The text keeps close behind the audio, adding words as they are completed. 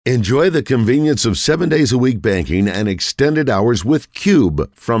Enjoy the convenience of 7 days a week banking and extended hours with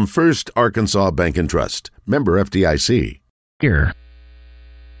Cube from First Arkansas Bank and Trust. Member FDIC. Here.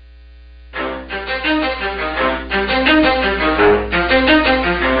 You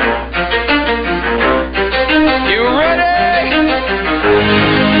ready?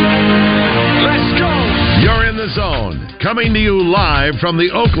 Let's go. You're in the zone. Coming to you live from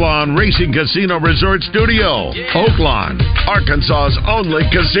the Oaklawn Racing Casino Resort Studio. Oaklawn, Arkansas's only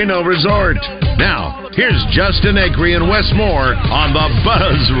casino resort. Now, here's Justin Acree and Wes Moore on the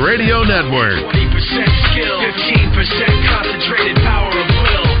Buzz Radio Network. 20% skill, 15% concentrated power of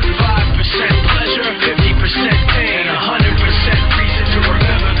will, 5% pleasure, 50% pain, 100% reason to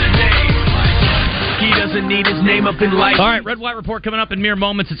remember the name. He doesn't need his name up in lights. All right, Red White Report coming up in mere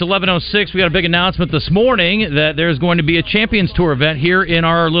moments. It's 11:06. We got a big announcement this morning that there's going to be a Champions Tour event here in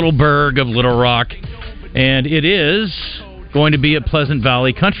our little burg of Little Rock. And it is going to be at Pleasant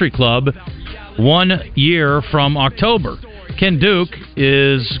Valley Country Club 1 year from October. Ken Duke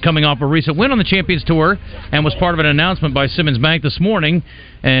is coming off a recent win on the Champions Tour and was part of an announcement by Simmons Bank this morning.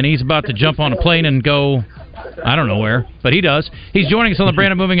 And he's about to jump on a plane and go, I don't know where, but he does. He's joining us on the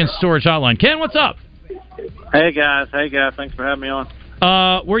Brandon Moving and Storage Hotline. Ken, what's up? Hey guys, thanks for having me on.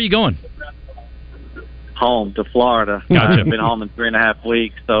 Where are you going? Home to Florida. Gotcha. I've been home in 3.5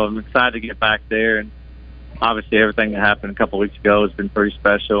 weeks, so I'm excited to get back there. And obviously, everything that happened a couple of weeks ago has been pretty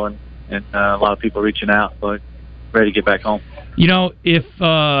special, and a lot of people reaching out. So I'm ready to get back home. You know, if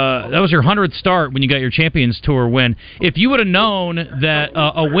that was your 100th start when you got your Champions Tour win, if you would have known that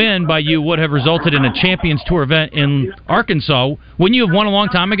a win by you would have resulted in a Champions Tour event in Arkansas, wouldn't you have won a long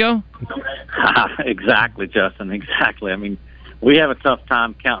time ago? Exactly, Justin. Exactly. I mean, we have a tough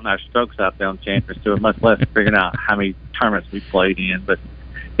time counting our strokes out there on Champions Tour, much less figuring out how many tournaments we played in. But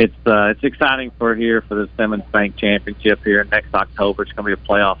it's exciting for the Simmons Bank Championship here next October. It's going to be a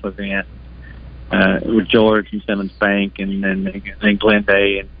playoff event with George and Simmons Bank and Glenn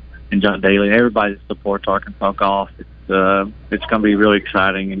Day and John Daly and everybody that supports Arkansas golf. It's going to be really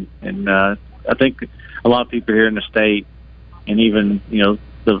exciting, and I think a lot of people here in the state, and even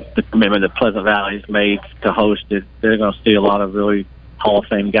the commitment that Pleasant Valley has made to host it, they're going to see a lot of really Hall of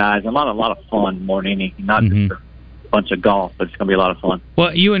Fame guys, and a lot of fun more than anything, not just a bunch of golf, but it's going to be a lot of fun.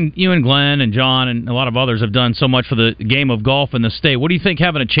 Well, you and Glenn and John and a lot of others have done so much for the game of golf in the state. What do you think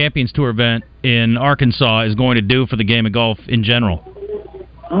having a Champions Tour event in Arkansas is going to do for the game of golf in general?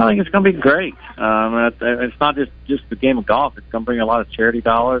 I think it's going to be great. It's not just the game of golf. It's going to bring a lot of charity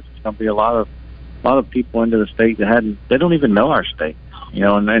dollars. It's going to be a lot of people into the state that they don't even know our state,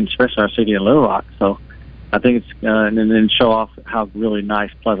 and especially our city of Little Rock. So I think it's and then show off how really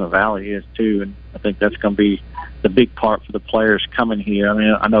nice Pleasant Valley is too. And I think that's going to be the big part for the players coming here. I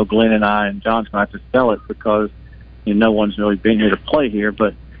mean, I know Glenn and I and John's going to have to sell it because no one's really been here to play here.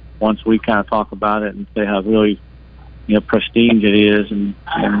 But once we kind of talk about it and say how really prestige it is and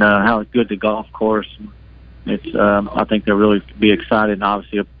how good the golf course, it's I think they'll really be excited. And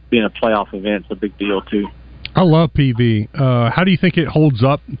obviously, being a playoff event is a big deal too. I love PV. How do you think it holds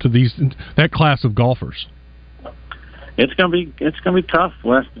up to that class of golfers? It's gonna be tough,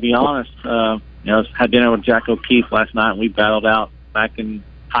 Wes. To be honest, I had dinner with Jack O'Keefe last night, and we battled out back in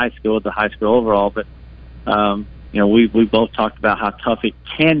high school at the high school overall. But we both talked about how tough it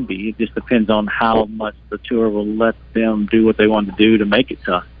can be. It just depends on how much the tour will let them do what they want to do to make it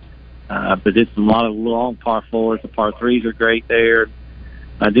tough. But it's a lot of long par fours. The par threes are great there.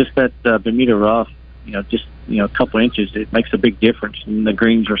 Just that Bermuda rough, a couple inches, it makes a big difference. And the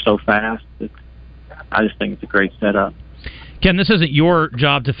greens are so fast. I just think it's a great setup. Ken, this isn't your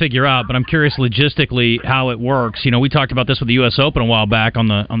job to figure out, but I'm curious logistically how it works. We talked about this with the U.S. Open a while back on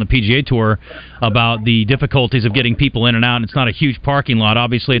the PGA Tour about the difficulties of getting people in and out. And it's not a huge parking lot.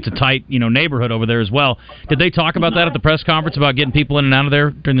 Obviously, it's a tight neighborhood over there as well. Did they talk about that at the press conference about getting people in and out of there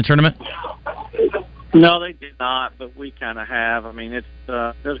during the tournament? No, they did not, but we kind of have. I mean,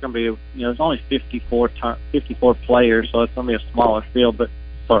 there's going to be there's only 54 players, so it's going to be a smaller field, but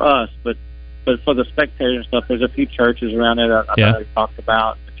for us, but for the spectators and stuff, there's a few churches around it. I know they talked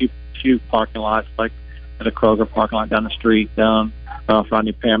about a few parking lots, like at a Kroger parking lot down the street, down off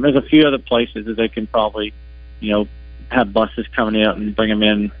Rodney Parham. There's a few other places that they can probably, have buses coming in and bring them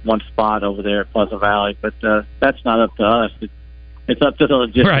in one spot over there at Pleasant Valley. But that's not up to us. It's up to the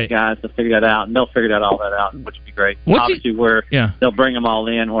logistics guys to figure that out, and they'll figure all that out, which would be great. Obviously, they'll bring them all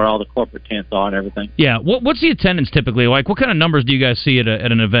in where all the corporate tents are and everything. Yeah. What's the attendance typically like? What kind of numbers do you guys see at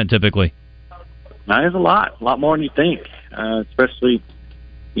an event typically? There's a lot more than you think, especially,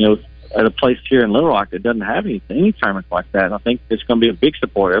 at a place here in Little Rock that doesn't have any tournaments like that. And I think it's going to be a big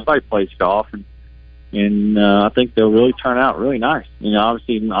support. Everybody plays golf, and and I think they'll really turn out really nice.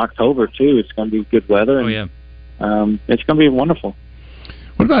 Obviously in October too, it's going to be good weather. Oh yeah, it's going to be wonderful.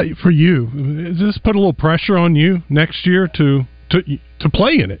 What about for you? Does this put a little pressure on you next year to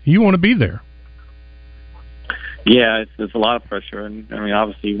play in it? You want to be there. Yeah, it's a lot of pressure, and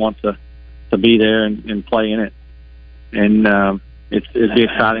obviously you want to be there and play in it, and it'd be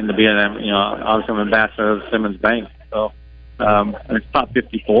exciting to be in it. Obviously I'm ambassador of Simmons Bank, so it's top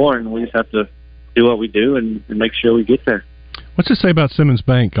 54, and we just have to do what we do and make sure we get there. What's it say about Simmons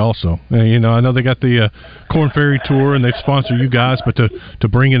Bank also? I know they got the Corn Ferry Tour and they sponsor you guys, but to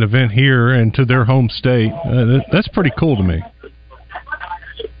bring an event here and to their home state, that's pretty cool to me.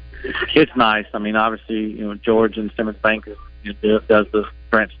 It's nice. Obviously, George and Simmons Bank does the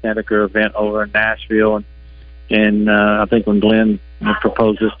Brent Snedeker event over in Nashville, and I think when Glenn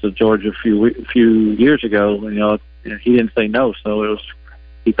proposed this to George a few years ago, he didn't say no, so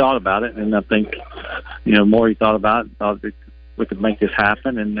he thought about it, and I think more he thought about it, thought we could make this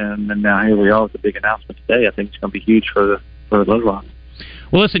happen, and now here we are with the big announcement today. I think it's going to be huge for Little Rock.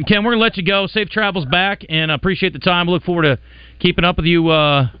 Well, listen, Ken, we're going to let you go. Safe travels back, and appreciate the time. Look forward to keeping up with you.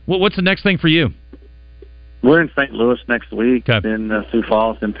 What's the next thing for you? We're in St. Louis next week, in Sioux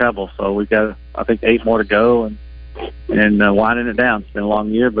Falls and Pebble. So we got, I think, 8 more to go, and winding it down. It's been a long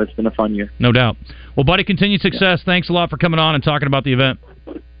year, but it's been a fun year. No doubt. Well, buddy, continued success. Yeah. Thanks a lot for coming on and talking about the event.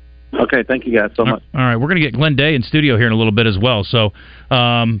 Okay, thank you guys so much. All right, we're going to get Glenn Day in studio here in a little bit as well. So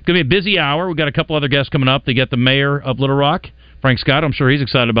going to be a busy hour. We've got a couple other guests coming up. They get the mayor of Little Rock, Frank Scott. I'm sure he's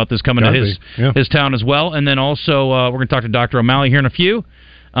excited about this coming to his town as well. And then also we're going to talk to Dr. O'Malley here in a few.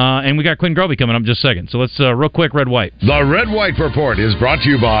 And we got Quinn Grovey coming up in just a second. So let's real quick, Red White. The Red White Report is brought to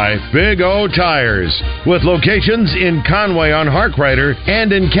you by Big O Tires, with locations in Conway on Harkrider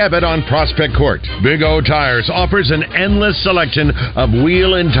and in Cabot on Prospect Court. Big O Tires offers an endless selection of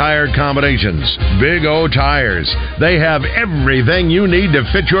wheel and tire combinations. Big O Tires. They have everything you need to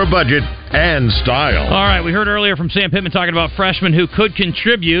fit your budget and style. All right, we heard earlier from Sam Pittman talking about freshmen who could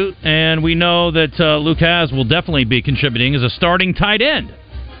contribute, and we know that Luke Hasz will definitely be contributing as a starting tight end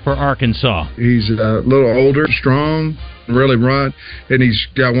for Arkansas. He's a little older, strong, really run, and he's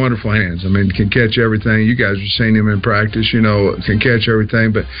got wonderful hands. Can catch everything. You guys have seen him in practice, can catch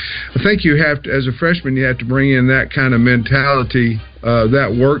everything. But I think you have to, as a freshman, you have to bring in that kind of mentality,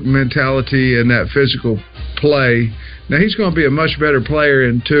 that work mentality and that physical play. Now, he's going to be a much better player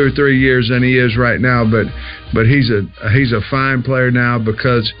in 2 or 3 years than he is right now, but he's a fine player now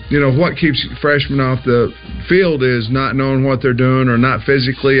because, what keeps freshmen off the field is not knowing what they're doing or not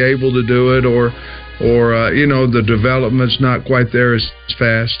physically able to do it or the development's not quite there as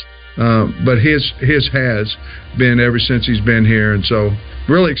fast. But his has been ever since he's been here, and so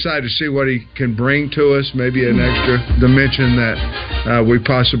really excited to see what he can bring to us, maybe an extra dimension that we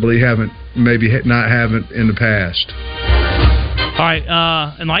possibly haven't in the past. All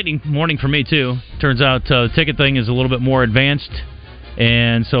right, enlightening morning for me, too. Turns out the ticket thing is a little bit more advanced,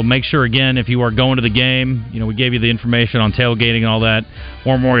 and so make sure, again, if you are going to the game, we gave you the information on tailgating and all that.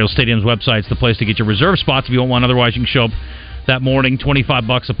 War Memorial Stadium's website's the place to get your reserve spots if you want one. Otherwise, you can show up that morning,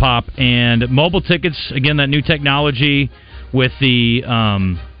 $25 a pop. And mobile tickets, again, that new technology with the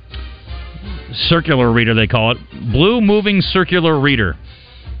circular reader, they call it. Blue moving circular reader.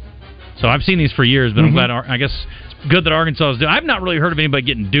 So I've seen these for years, but I'm glad, I guess it's good that Arkansas is doing. I've not really heard of anybody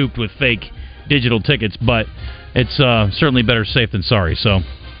getting duped with fake digital tickets, but it's certainly better safe than sorry. So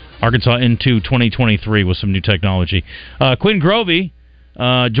Arkansas into 2023 with some new technology. Quinn Grovey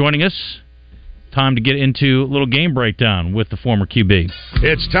joining us. Time to get into a little game breakdown with the former QB.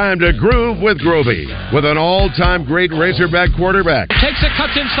 It's time to groove with Grovey, with an all-time great Razorback quarterback. Takes it,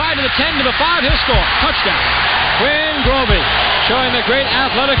 cuts inside to the 10 to the 5. He'll score. Touchdown. Quinn Grovey, showing the great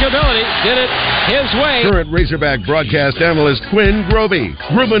athletic ability, did it his way. Current Razorback broadcast analyst Quinn Grovey.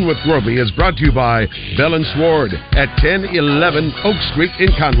 Groovin' with Grovey is brought to you by Bell & Sword at 1011 Oak Street in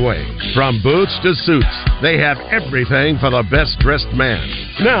Conway. From boots to suits, they have everything for the best-dressed man.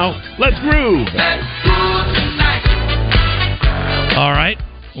 Now, let's groove. All right.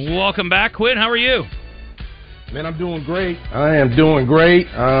 Welcome back, Quinn. How are you? Man, I'm doing great. I am doing great.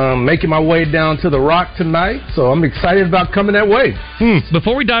 Making my way down to the Rock tonight, so I'm excited about coming that way.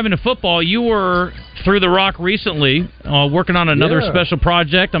 Before we dive into football, you were through the Rock recently, working on another special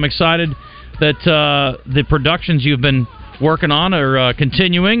project. I'm excited that the productions you've been working on are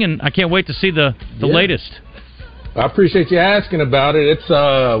continuing, and I can't wait to see the latest. I appreciate you asking about it. It's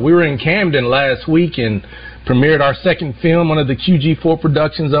we were in Camden last week and premiered our second film under the QG4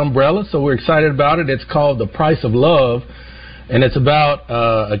 Productions umbrella, so we're excited about it. It's called The Price of Love, and it's about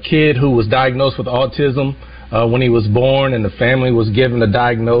a kid who was diagnosed with autism when he was born, and the family was given a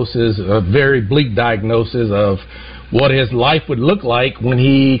diagnosis, a very bleak diagnosis of what his life would look like when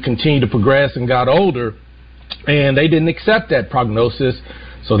he continued to progress and got older. And they didn't accept that prognosis,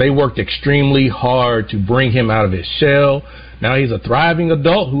 so they worked extremely hard to bring him out of his shell. Now he's a thriving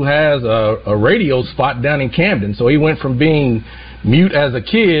adult who has a radio spot down in Camden. So he went from being mute as a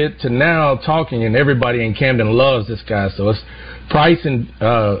kid to now talking, and everybody in Camden loves this guy. So it's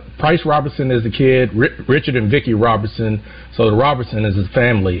Price Robertson is the kid, Richard and Vicky Robertson. So the Robertson is his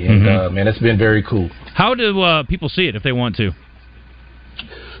family, and man, it's been very cool. How do people see it if they want to?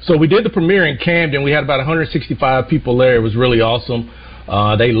 So we did the premiere in Camden. We had about 165 people there. It was really awesome.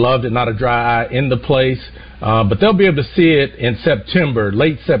 They loved it, not a dry eye in the place. But they'll be able to see it in September,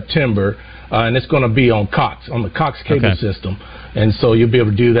 late September, and it's going to be on Cox, on the Cox cable system. And so you'll be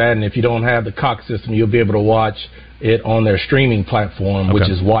able to do that. And if you don't have the Cox system, you'll be able to watch it on their streaming platform, which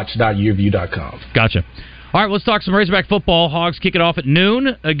is watch.yearview.com. Gotcha. All right, let's talk some Razorback football. Hogs kick it off at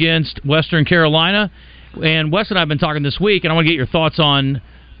noon against Western Carolina. And Wes and I have been talking this week, and I want to get your thoughts on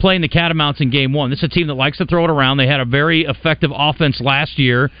playing the Catamounts in Game 1. This is a team that likes to throw it around. They had a very effective offense last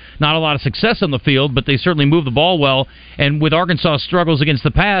year. Not a lot of success on the field, but they certainly moved the ball well. And with Arkansas' struggles against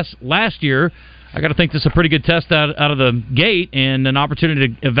the pass last year, I got to think this is a pretty good test out of the gate and an opportunity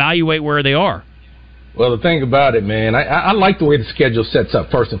to evaluate where they are. Well, the thing about it, man, I like the way the schedule sets up,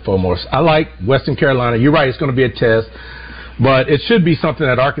 first and foremost. I like Western Carolina. You're right, it's going to be a test, but it should be something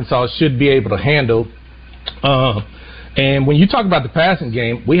that Arkansas should be able to handle. And when you talk about the passing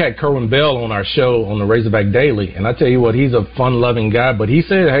game, we had Kerwin Bell on our show on the Razorback Daily, and I tell you what, he's a fun-loving guy, but he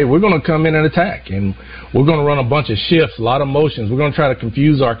said, hey, we're going to come in and attack, and we're going to run a bunch of shifts, a lot of motions. We're going to try to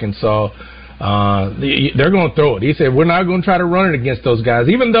confuse Arkansas. They're going to throw it. He said, we're not going to try to run it against those guys,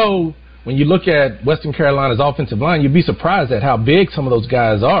 even though when you look at Western Carolina's offensive line, you'd be surprised at how big some of those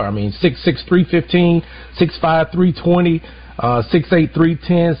guys are. I mean, 6'6", 315, 6'5", 320, 6'8",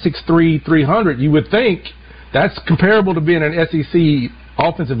 310, 6'3", 300. You would think that's comparable to being an SEC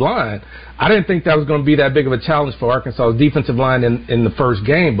offensive line. I didn't think that was going to be that big of a challenge for Arkansas's defensive line in the first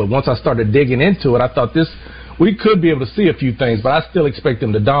game, but once I started digging into it, I thought we could be able to see a few things, but I still expect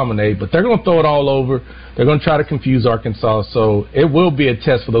them to dominate. But they're going to throw it all over. They're going to try to confuse Arkansas, so it will be a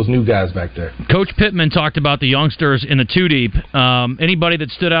test for those new guys back there. Coach Pittman talked about the youngsters in the two-deep. Anybody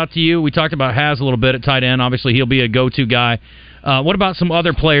that stood out to you? We talked about Haz a little bit at tight end. Obviously, he'll be a go-to guy. What about some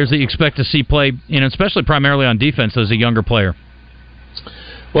other players that you expect to see play, especially primarily on defense as a younger player?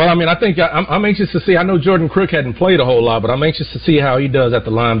 Well, I mean, I think I'm anxious to see. I know Jordan Crook hadn't played a whole lot, but I'm anxious to see how he does at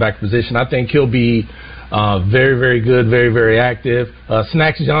the linebacker position. I think he'll be very, very good, very, very active.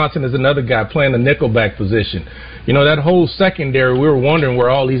 Snacks Johnson is another guy playing the nickelback position. You know, that whole secondary, we were wondering where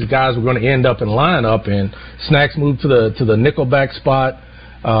all these guys were going to end up and line up, and Snacks moved to the nickelback spot.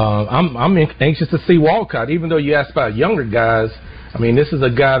 I'm anxious to see Walcott, even though you asked about younger guys. I mean, this is a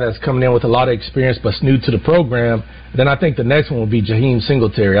guy that's coming in with a lot of experience but's new to the program. Then I think the next one will be Jaheim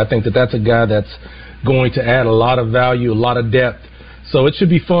Singletary. I think that's a guy that's going to add a lot of value, a lot of depth. So it should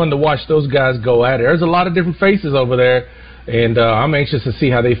be fun to watch those guys go at it. There's a lot of different faces over there, and I'm anxious to see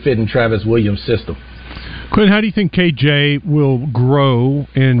how they fit in Travis Williams' system. Quinn, how do you think KJ will grow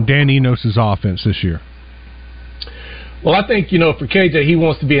in Dan Enos' offense this year? Well, I think, for KJ, he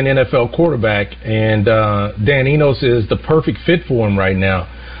wants to be an NFL quarterback, and Dan Enos is the perfect fit for him right now.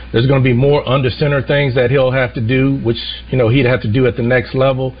 There's going to be more under center things that he'll have to do, which, he'd have to do at the next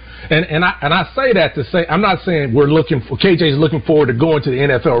level. And I say that to say, I'm not saying KJ's looking forward to going to the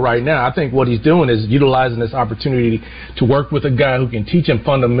NFL right now. I think what he's doing is utilizing this opportunity to work with a guy who can teach him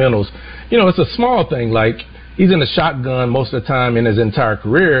fundamentals. It's a small thing, like he's in the shotgun most of the time in his entire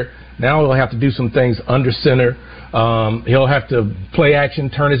career. Now he'll have to do some things under center. He'll have to play action,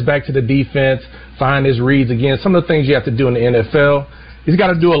 turn his back to the defense, find his reads again. Some of the things you have to do in the NFL. He's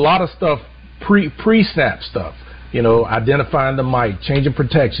got to do a lot of stuff, pre-snap stuff, identifying the mic, changing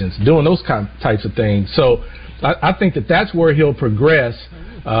protections, doing those types of things. So I think that's where he'll progress.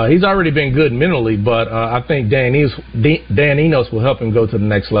 He's already been good mentally, but I think Dan Enos will help him go to the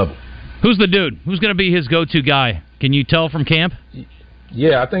next level. Who's the dude? Who's going to be his go-to guy? Can you tell from camp?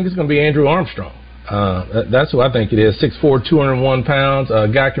 Yeah, I think it's going to be Andrew Armstrong. That's who I think it is. 6'4", 201 pounds.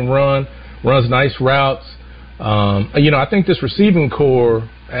 Guy can run, runs nice routes. I think this receiving core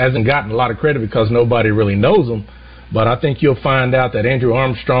hasn't gotten a lot of credit because nobody really knows them. But I think you'll find out that Andrew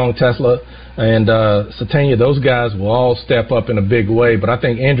Armstrong, Tesla, and Satania, those guys will all step up in a big way. But I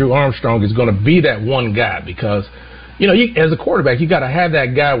think Andrew Armstrong is going to be that one guy because, as a quarterback, you got to have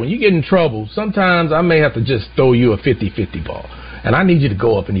that guy. When you get in trouble, sometimes I may have to just throw you a 50-50 ball. And I need you to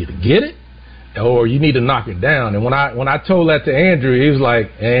go up and either get it or you need to knock it down. And when I told that to Andrew, he was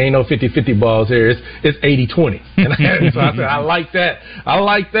like, ain't no 50-50 balls here. It's 80-20. And so I said, I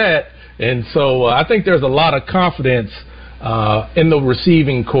like that. And so I think there's a lot of confidence in the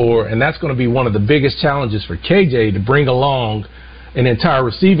receiving core, and that's going to be one of the biggest challenges for KJ, to bring along an entire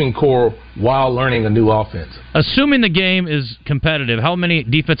receiving core while learning a new offense. Assuming the game is competitive, how many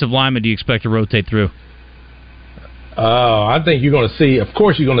defensive linemen do you expect to rotate through? I think you're going to see, of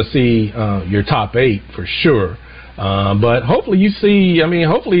course, you're going to see your top 8 for sure. But hopefully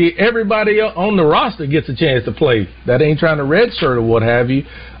hopefully everybody on the roster gets a chance to play. That ain't trying to redshirt or what have you.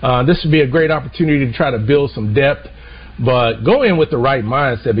 This would be a great opportunity to try to build some depth. But go in with the right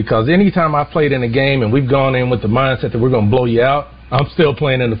mindset, because anytime I've played in a game and we've gone in with the mindset that we're going to blow you out, I'm still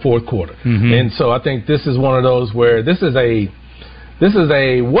playing in the fourth quarter. Mm-hmm. And so I think this is one of those where this is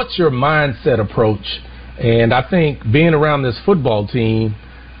a what's your mindset approach. And I think being around this football team,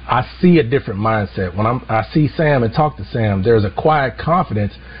 I see a different mindset. When I see Sam and talk to Sam, there's a quiet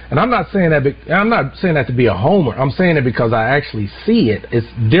confidence. And I'm not saying that to be a homer. I'm saying it because I actually see it. It's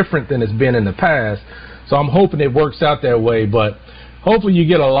different than it's been in the past. So I'm hoping it works out that way. But hopefully you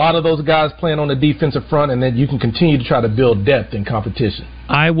get a lot of those guys playing on the defensive front, and then you can continue to try to build depth in competition.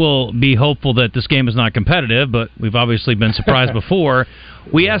 I will be hopeful that this game is not competitive, but we've obviously been surprised before.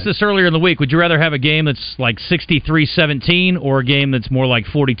 We asked this earlier in the week. Would you rather have a game that's like 63-17 or a game that's more like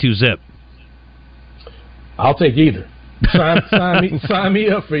 42-zip? I'll take either. Sign me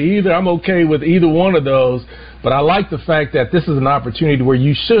up for either. I'm okay with either one of those. But I like the fact that this is an opportunity where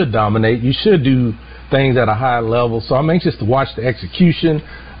you should dominate. You should do things at a high level. So I'm anxious to watch the execution.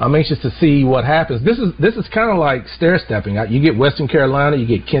 I'm anxious to see what happens. This is kind of like stair-stepping. You get Western Carolina, you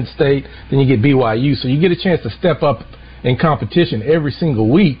get Kent State, then you get BYU. So you get a chance to step up in competition every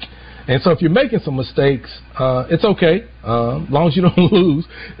single week. And so if you're making some mistakes, it's okay, as long as you don't lose.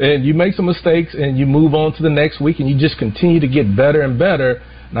 And you make some mistakes and you move on to the next week and you just continue to get better and better.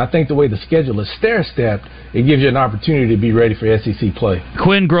 And I think the way the schedule is stair-stepped, it gives you an opportunity to be ready for SEC play.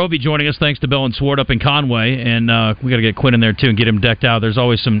 Quinn Grovey joining us, thanks to Bell and Swart up in Conway. And we got to get Quinn in there, too, and get him decked out. There's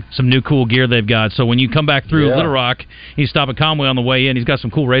always some new cool gear they've got. So when you come back through Little Rock, you stop at Conway on the way in. He's got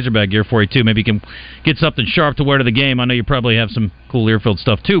some cool Razorback gear for you, too. Maybe you can get something sharp to wear to the game. I know you probably have some cool Learfield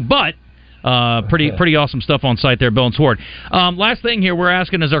stuff, too. But pretty awesome stuff on site there, Bill and Swart. Last thing here we're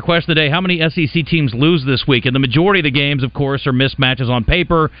asking is our question today: how many SEC teams lose this week? And the majority of the games, of course, are mismatches on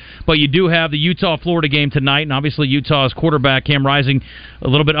paper, but you do have the Utah-Florida game tonight, and obviously Utah's quarterback, Cam Rising, a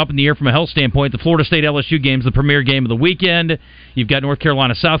little bit up in the air from a health standpoint. The Florida State-LSU game is the premier game of the weekend. You've got North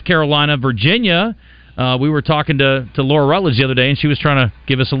Carolina, South Carolina, Virginia. We were talking to Laura Rutledge the other day, and she was trying to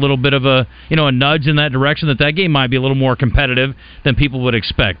give us a little bit of a nudge in that direction, that game might be a little more competitive than people would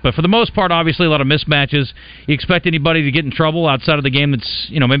expect. But for the most part, obviously, a lot of mismatches. You expect anybody to get in trouble outside of the game that's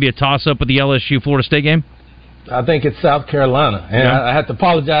maybe a toss-up with the LSU-Florida State game? I think it's South Carolina. And I have to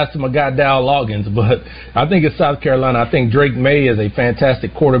apologize to my guy, Dow Loggins, but I think it's South Carolina. I think Drake May is a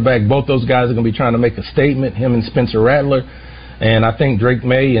fantastic quarterback. Both those guys are going to be trying to make a statement, him and Spencer Rattler. And I think Drake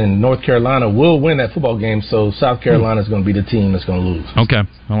May and North Carolina will win that football game, so South Carolina is going to be the team that's going to lose. Okay,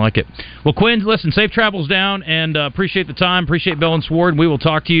 I like it. Well, Quinn, listen, safe travels down, and appreciate the time, appreciate Bell and Swart. We will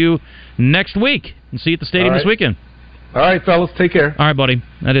talk to you next week and see you at the stadium this weekend. All right, fellas, take care. All right, buddy.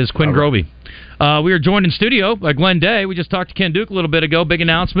 That is Quinn Grovey. We are joined in studio by Glenn Day. We just talked to Ken Duke a little bit ago. Big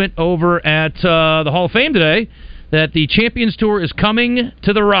announcement over at the Hall of Fame today that the Champions Tour is coming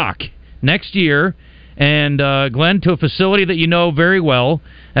to the Rock next year. And, Glenn, to a facility that you know very well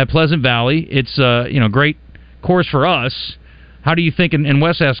at Pleasant Valley. It's great course for us. How do you think, and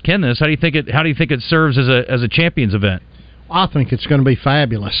Wes asked Ken this, how do you think it serves as a Champions event? I think it's going to be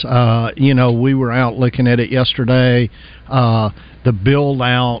fabulous. We were out looking at it yesterday. The build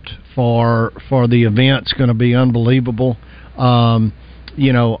out for the event's going to be unbelievable. My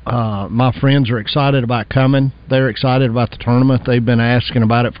friends are excited about coming. They're excited about the tournament. They've been asking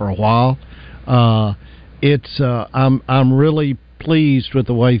about it for a while. I'm really pleased with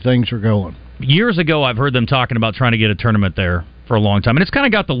the way things are going. Years ago, I've heard them talking about trying to get a tournament there for a long time, and it's kind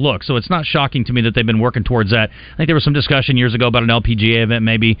of got the look, so it's not shocking to me that they've been working towards that. I think there was some discussion years ago about an LPGA event,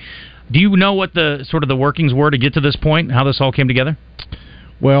 maybe. Do you know what the workings were to get to this point, how this all came together?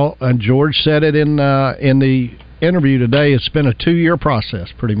 Well, George said it in the interview today. It's been a 2-year process,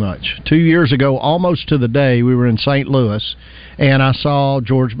 pretty much. 2 years ago, almost to the day, we were in St. Louis, and I saw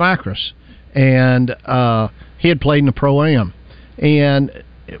George Macris. And he had played in the Pro-Am. And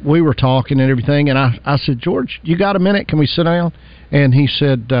we were talking and everything, and I said, George, you got a minute? Can we sit down? And he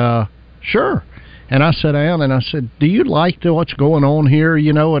said, sure. And I sat down and I said, do you like what's going on here,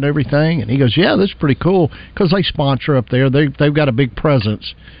 and everything? And he goes, yeah, this is pretty cool because they sponsor up there. They've got a big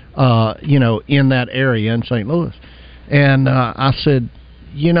presence, in that area in St. Louis. And I said,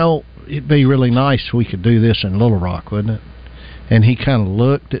 it'd be really nice if we could do this in Little Rock, wouldn't it? And he kind of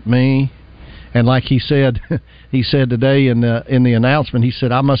looked at me, and like he said today in the announcement, he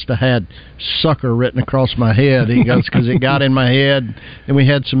said, I must have had sucker written across my head. He goes, because it got in my head, and we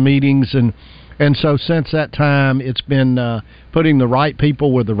had some meetings, and so since that time, it's been putting the right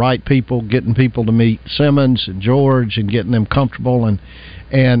people with the right people, getting people to meet Simmons and George and getting them comfortable.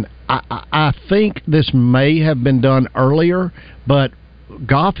 And I think this may have been done earlier, but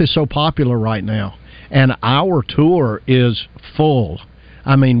golf is so popular right now, and our tour is full.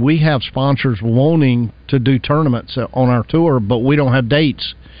 I mean, we have sponsors wanting to do tournaments on our tour, but we don't have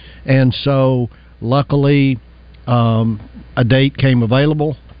dates. And so, luckily, a date came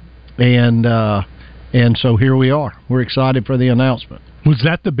available, and so here we are. We're excited for the announcement. Was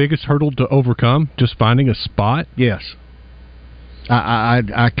that the biggest hurdle to overcome, just finding a spot? Yes.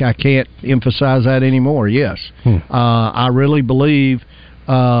 I can't emphasize that anymore, yes. I really believe,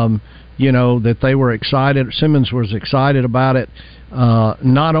 that they were excited. Simmons was excited about it.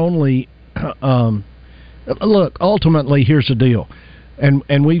 Not only, look, ultimately, here's the deal.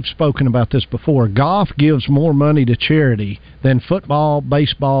 And we've spoken about this before. Golf gives more money to charity than football,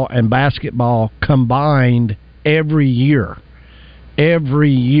 baseball, and basketball combined every year.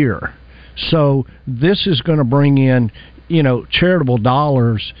 Every year. So this is going to bring in, charitable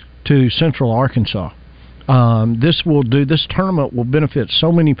dollars to Central Arkansas. This tournament will benefit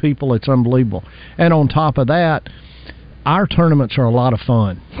so many people, it's unbelievable. And on top of that, our tournaments are a lot of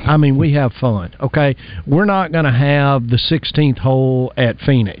fun. I mean, we have fun, okay? We're not going to have the 16th hole at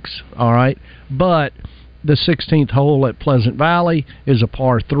Phoenix, all right? But the 16th hole at Pleasant Valley is a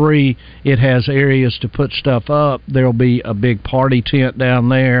par 3. It has areas to put stuff up. There'll be a big party tent down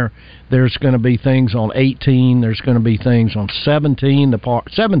there. There's going to be things on 18. There's going to be things on 17.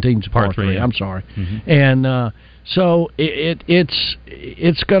 17's par 3. Yeah. I'm sorry. Mm-hmm. And so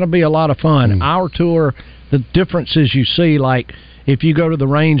it's going to be a lot of fun. Mm-hmm. Our tour, the differences you see, like if you go to the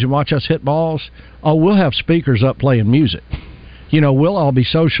range and watch us hit balls, we'll have speakers up playing music. We'll all be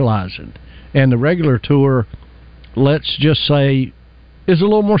socializing. And the regular tour, let's just say, is a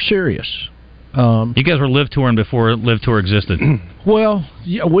little more serious. You guys were live touring before live tour existed. Well,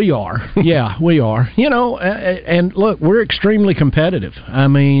 yeah, we are. Yeah, we are. And look, we're extremely competitive. I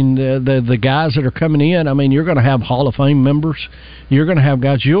mean, the guys that are coming in, I mean, you're going to have Hall of Fame members. You're going to have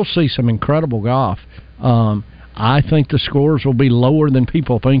guys. You'll see some incredible golf. I think the scores will be lower than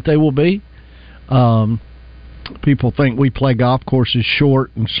people think they will be. People think we play golf courses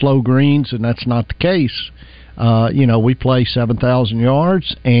short and slow greens, and that's not the case. We play 7,000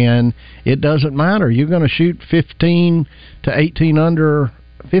 yards, and it doesn't matter. You're going to shoot 15 to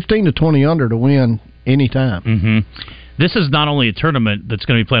 20 under to win any time. Mm-hmm. This is not only a tournament that's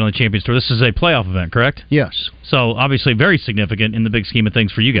going to be played on the Champions Tour. This is a playoff event, correct? Yes. So obviously very significant in the big scheme of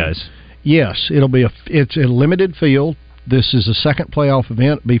things for you guys. Yes, it's a limited field. This is a second playoff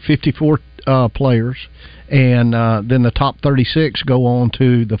event. It'll be 54 players, and then the top 36 go on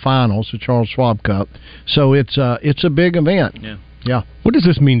to the finals, the Charles Schwab Cup. So it's a big event. Yeah. What does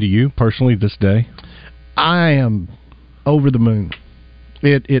this mean to you personally this day? I am over the moon.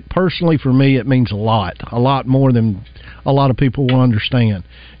 It personally, for me, it means a lot more than a lot of people will understand.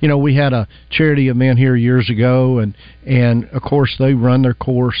 We had a charity event here years ago, and of course they run their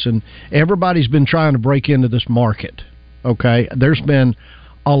course, and everybody's been trying to break into this market. Okay, there's been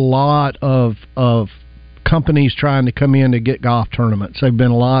a lot of companies trying to come in to get golf tournaments. There've been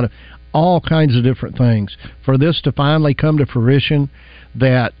a lot of all kinds of different things. For this to finally come to fruition,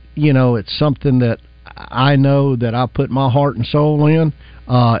 that it's something that I know that I put my heart and soul in.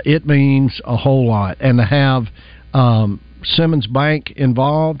 It means a whole lot, and to have Simmons Bank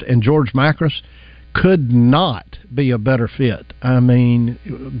involved and George Macris could not be a better fit. I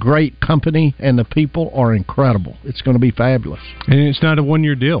mean, great company, and the people are incredible. It's going to be fabulous. And it's not a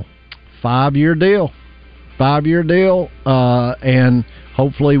 1-year deal. 5-year deal. 5-year deal, and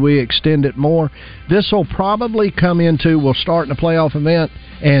hopefully we extend it more. This will probably we'll start in a playoff event,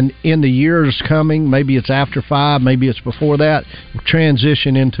 and in the years coming, maybe it's after 5, maybe it's before that, we'll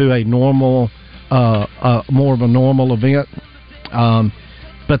transition into a normal, more of a normal event.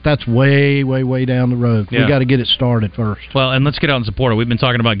 But that's way, way, way down the road. Yeah. We got to get it started first. Well, and let's get out and support it. We've been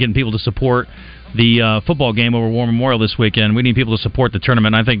talking about getting people to support the football game over War Memorial this weekend. We need people to support the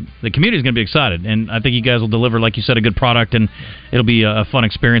tournament. I think the community is going to be excited, and I think you guys will deliver, like you said, a good product, and it'll be a fun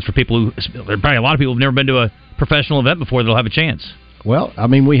experience for people who. There are probably a lot of people who've never been to a professional event before that'll have a chance. Well, I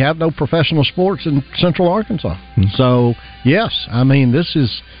mean, we have no professional sports in Central Arkansas. So, yes, I mean, this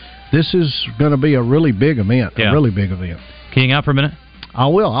is going to be a really big event, a really big event. Can you hang out for a minute? I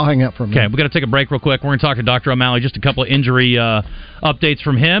will. I'll hang out for a minute. Okay, we've got to take a break real quick. We're going to talk to Dr. O'Malley, just a couple of injury updates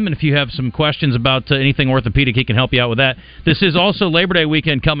from him, and if you have some questions about anything orthopedic, he can help you out with that. This is also Labor Day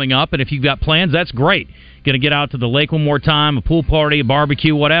weekend coming up, and if you've got plans, that's great. Going to get out to the lake one more time, a pool party, a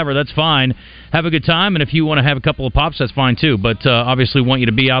barbecue, whatever, that's fine. Have a good time, and if you want to have a couple of pops, that's fine too. But obviously want you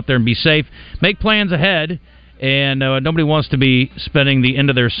to be out there and be safe. Make plans ahead, and nobody wants to be spending the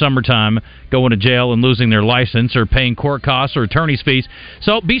end of their summertime going to jail and losing their license or paying court costs or attorney's fees.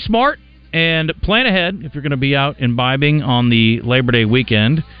 So be smart and plan ahead if you're going to be out imbibing on the Labor Day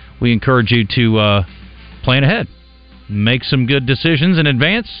weekend. We encourage you to plan ahead. Make some good decisions in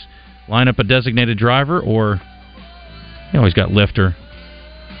advance. Line up a designated driver, or you always got Lyft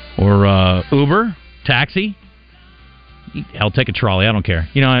or Uber, taxi. I'll take a trolley. I don't care.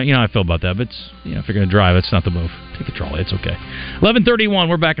 You know how I feel about that. But if you're going to drive, it's not the move. Take a trolley. It's okay. 11:31.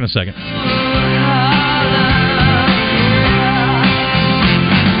 We're back in a second.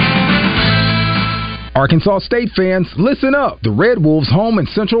 Arkansas State fans, listen up. The Red Wolves' home in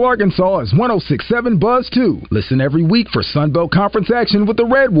Central Arkansas is 106.7 Buzz 2. Listen every week for Sunbelt Conference action with the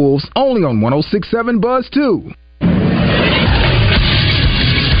Red Wolves, only on 106.7 Buzz 2.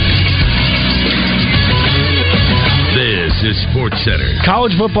 This is Sports Center.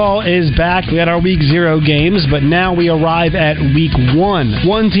 College football is back. We had our Week 0 games, but now we arrive at Week 1.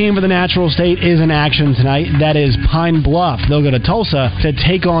 One team for the Natural State is in action tonight. That is Pine Bluff. They'll go to Tulsa to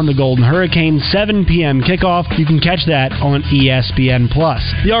take on the Golden Hurricanes. 7 p.m. kickoff. You can catch that on ESPN+.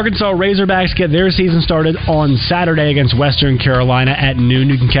 The Arkansas Razorbacks get their season started on Saturday against Western Carolina at noon.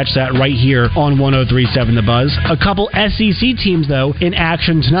 You can catch that right here on 103.7 The Buzz. A couple SEC teams, though, in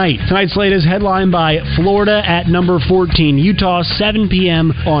action tonight. Tonight's slate is headlined by Florida at number 14. Utah, 7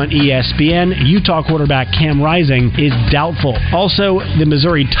 p.m. on ESPN. Utah quarterback Cam Rising is doubtful. Also, the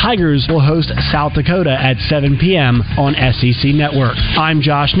Missouri Tigers will host South Dakota at 7 p.m. on SEC Network. I'm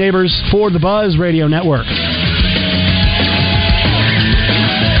Josh Neighbors for the Buzz Radio Network.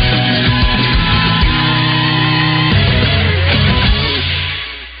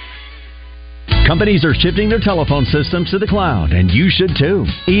 Companies are shifting their telephone systems to the cloud, and you should too.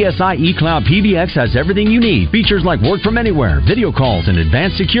 ESI eCloud PBX has everything you need. Features like work from anywhere, video calls, and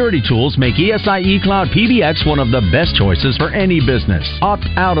advanced security tools make ESI eCloud PBX one of the best choices for any business. Opt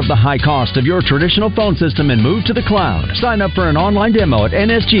out of the high cost of your traditional phone system and move to the cloud. Sign up for an online demo at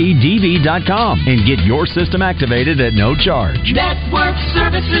nsgdv.com and get your system activated at no charge. Network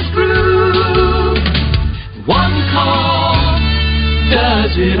Services Group. One call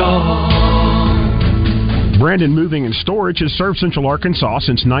does it all. Brandon Moving and Storage has served Central Arkansas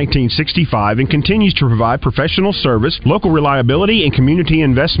since 1965 and continues to provide professional service, local reliability, and community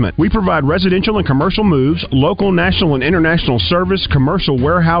investment. We provide residential and commercial moves, local, national, and international service, commercial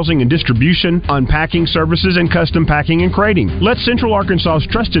warehousing and distribution, unpacking services, and custom packing and crating. Let Central Arkansas's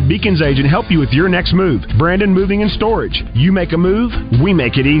trusted Beacons agent help you with your next move. Brandon Moving and Storage. You make a move, we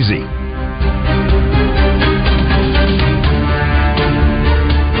make it easy.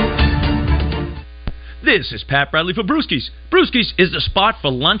 This is Pat Bradley for Brewski's. Brewski's is the spot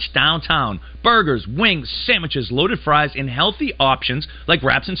for lunch downtown. Burgers, wings, sandwiches, loaded fries, and healthy options like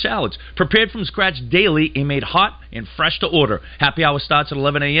wraps and salads. Prepared from scratch daily and made hot and fresh to order. Happy hour starts at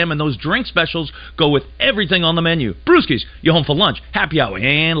 11 a.m. and those drink specials go with everything on the menu. Brewski's, you're home for lunch, happy hour,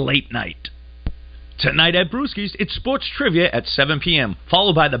 and late night. Tonight at Brewski's, it's sports trivia at 7 p.m.,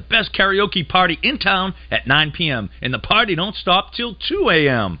 followed by the best karaoke party in town at 9 p.m., and the party don't stop till 2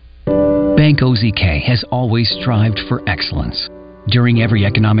 a.m. Bank OZK has always strived for excellence. During every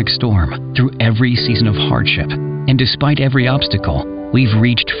economic storm, through every season of hardship, and despite every obstacle, we've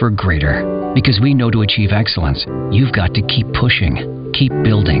reached for greater. Because we know to achieve excellence, you've got to keep pushing, keep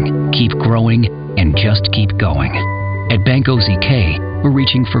building, keep growing, and just keep going. At Bank OZK, we're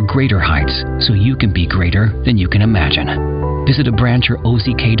reaching for greater heights so you can be greater than you can imagine. Visit a branch or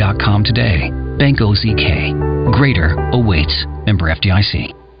OZK.com today. Bank OZK. Greater awaits. Member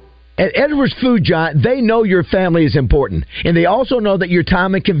FDIC. At Edwards Food Giant, they know your family is important, and they also know that your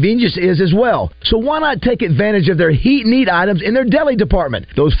time and convenience is as well. So why not take advantage of their heat and eat items in their deli department?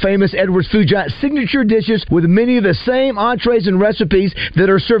 Those famous Edwards Food Giant signature dishes with many of the same entrees and recipes that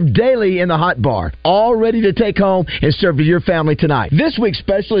are served daily in the hot bar, all ready to take home and serve to your family tonight. This week's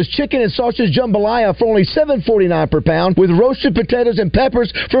special is chicken and sausage jambalaya for only $7.49 per pound, with roasted potatoes and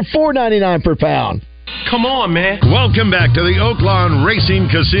peppers for $4.99 per pound. Come on, man. Welcome back to the Oaklawn Racing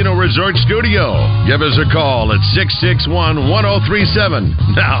Casino Resort Studio. Give us a call at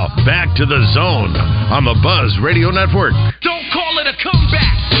 661-1037. Now, back to the Zone on the Buzz Radio Network. Don't call it a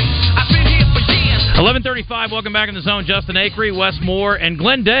comeback. I've been here for years. 11:35. Welcome back in the Zone. Justin Acree, Wes Moore, and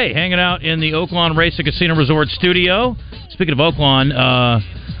Glenn Day hanging out in the Oaklawn Racing Casino Resort Studio. Speaking of Oaklawn,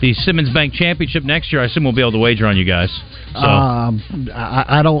 the Simmons Bank Championship next year, I assume we'll be able to wager on you guys. So.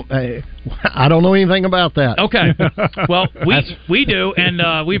 I don't know anything about that. Okay. Well, we do,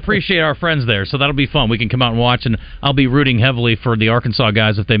 and we appreciate our friends there, so that'll be fun. We can come out and watch, and I'll be rooting heavily for the Arkansas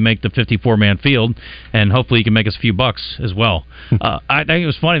guys if they make the 54-man field, and hopefully you can make us a few bucks as well. I think it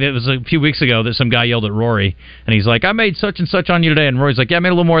was funny that it was a few weeks ago that some guy yelled at Rory, and he's like, I made such and such on you today, and Rory's like, yeah, I made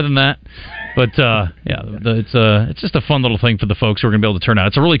a little more than that. But, it's just a fun little thing for the folks who are going to be able to turn out.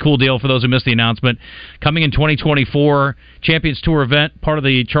 It's a really cool deal for those who missed the announcement. Coming in 2024, Champions Tour event, part of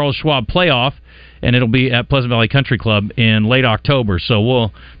the Charles Schwab playoff, and it'll be at Pleasant Valley Country Club in late October. So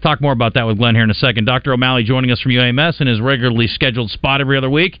we'll talk more about that with Glenn here in a second. Dr. O'Malley joining us from UAMS in his regularly scheduled spot every other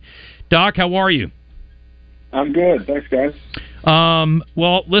week. Doc, how are you? I'm good. Thanks, guys.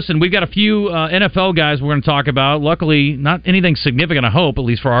 Well, listen, we've got a few NFL guys we're going to talk about. Luckily, not anything significant, I hope, at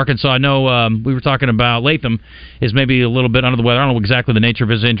least for Arkansas. I know we were talking about Latham is maybe a little bit under the weather. I don't know exactly the nature of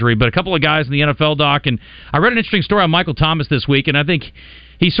his injury, but a couple of guys in the NFL, Doc, and I read an interesting story on Michael Thomas this week, and I think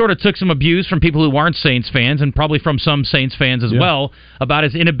he sort of took some abuse from people who aren't Saints fans and probably from some Saints fans as well about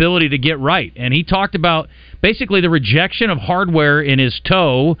his inability to get right. And he talked about basically the rejection of hardware in his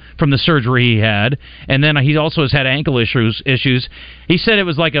toe from the surgery he had, and then he also has had ankle issues. He said it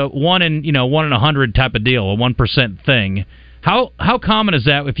was like a 1 in 100 type of deal, a 1% thing. How common is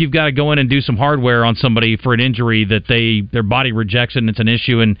that if you've got to go in and do some hardware on somebody for an injury that their body rejects and it's an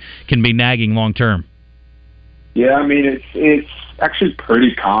issue and can be nagging long term? Yeah, I mean it's actually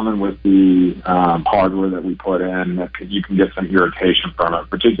pretty common with the hardware that we put in. That you can get some irritation from it,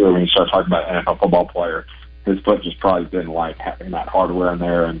 particularly when you start talking about an NFL football player. His foot just probably didn't like having that hardware in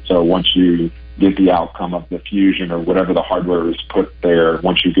there, and so once you get the outcome of the fusion or whatever the hardware is put there,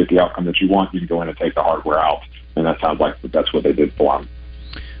 once you get the outcome that you want, you can go in and take the hardware out, and that sounds like that's what they did for him.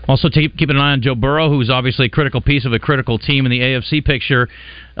 Also, keep an eye on Joe Burrow, who's obviously a critical piece of a critical team in the AFC picture.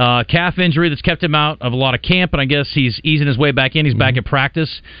 Calf injury that's kept him out of a lot of camp, and I guess he's easing his way back in. He's back at practice.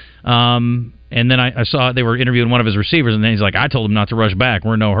 And then I saw they were interviewing one of his receivers, and then he's like, I told him not to rush back.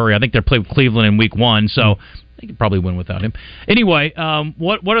 We're in no hurry. I think they're playing Cleveland in week 1, so they could probably win without him. Anyway,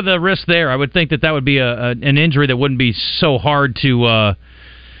 what are the risks there? I would think that would be an injury that wouldn't be so hard to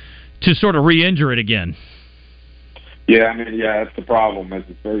sort of re-injure it again. Yeah, I mean, that's the problem. Is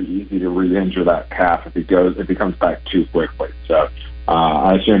it's very easy to re-injure that calf if he comes back too quickly. So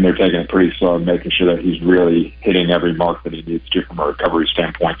I assume they're taking it pretty slow and making sure that he's really hitting every mark that he needs to from a recovery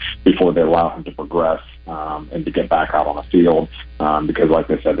standpoint before they allow him to progress and to get back out on the field. Because, like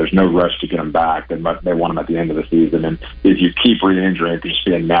they said, there's no rush to get him back. They want him at the end of the season. And if you keep re-injuring, it could just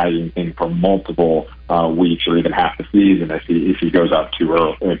be a nagging thing for multiple weeks or even half the season if he goes out too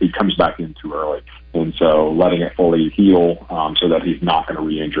early, if he comes back in too early. And so letting it fully heal so that he's not going to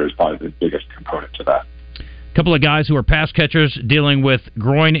re-injure is probably the biggest component to that. A couple of guys who are pass catchers dealing with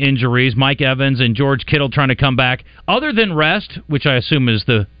groin injuries, Mike Evans and George Kittle trying to come back. Other than rest, which I assume is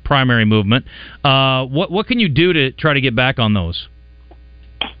the primary movement, what can you do to try to get back on those?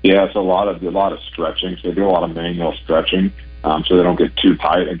 Yeah, it's a lot of stretching. So they do a lot of manual stretching. So they don't get too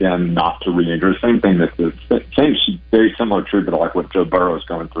tight. Again, not to re-injure. Same thing. Very similar treatment like what Joe Burrow is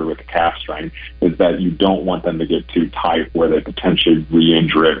going through with the calf strain is that you don't want them to get too tight where they potentially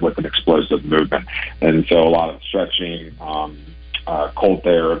re-injure it with an explosive movement. And so a lot of stretching, cold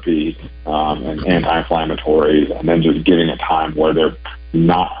therapy, and anti-inflammatories, and then just giving it time where they're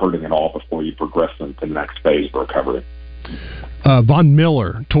not hurting at all before you progress them to the next phase of recovery. Von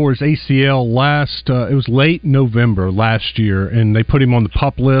Miller tore his ACL it was late November last year, and they put him on the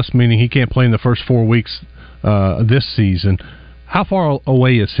PUP list, meaning he can't play in the first 4 weeks this season. How far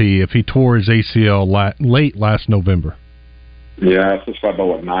away is he if he tore his ACL late last November? Yeah, it's just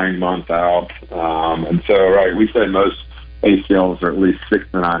about 9 months out. And so, right, we say most ACLs are at least 6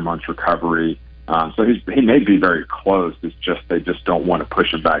 to 9 months recovery. So he may be very close. It's just they just don't want to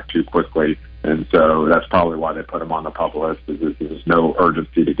push him back too quickly. And so that's probably why they put him on the PUP list. There's no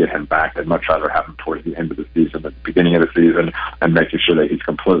urgency to get him back. They'd much rather have him towards the end of the season than the beginning of the season and making sure that he's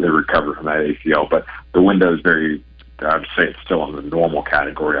completely recovered from that ACL. But the window is I'd say it's still in the normal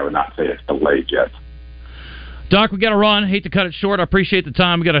category. I would not say it's delayed yet. Doc, we got to run. Hate to cut it short. I appreciate the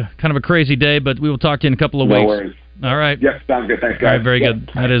time. We got a kind of a crazy day, but we will talk to you in a couple of weeks. No worries. All right. Yep, sounds good. Thanks, guys. All right, very good.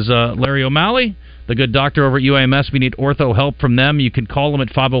 That is Larry O'Malley, the good doctor over at UAMS. If you need ortho help from them, you can call them at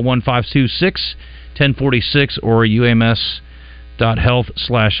 1046 or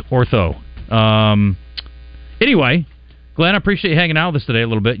ums.health/ortho. Anyway, Glenn, I appreciate you hanging out with us today a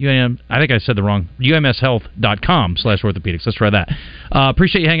little bit. I think I said the wrong. umshealth.com/orthopedics. Let's try that.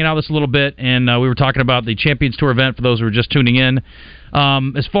 Appreciate you hanging out with us a little bit. And we were talking about the Champions Tour event for those who are just tuning in.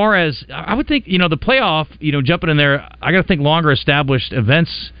 As far as, I would think, the playoff, jumping in there, I got to think longer established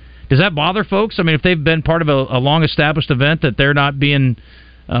events. Does that bother folks? I mean, if they've been part of a long established event, that they're not being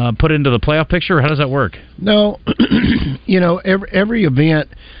put into the playoff picture? Or how does that work? No, every event,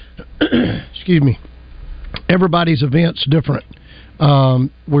 excuse me, everybody's event's different.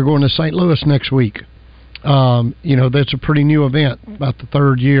 We're going to St. Louis next week. That's a pretty new event, about the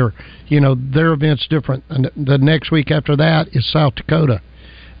third year. Their event's different. And the next week after that is South Dakota.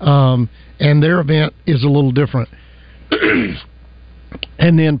 And their event is a little different.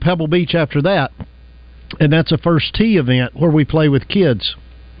 And then Pebble Beach after that. And that's a first tee event where we play with kids.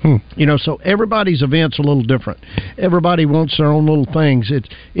 So everybody's event's a little different. Everybody wants their own little things.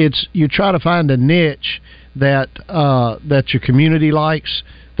 It's you try to find a niche that your community likes,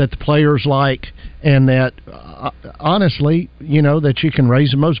 that the players like, and that honestly, that you can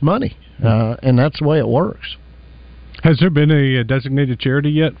raise the most money, and that's the way it works. Has there been a designated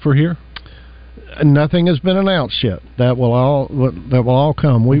charity yet for here? Nothing has been announced yet. That will all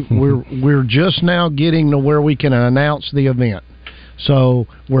come. We're just now getting to where we can announce the event. So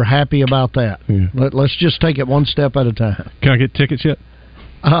we're happy about that. Yeah. Let's just take it one step at a time. Can I get tickets yet?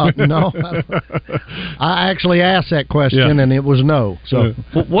 No. I actually asked that question, and it was no. So,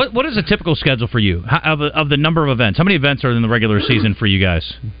 what is a typical schedule for you of the number of events? How many events are in the regular season for you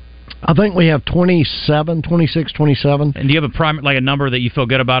guys? I think we have 26, 27. And do you have a number that you feel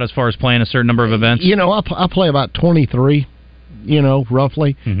good about as far as playing a certain number of events? I play about 23.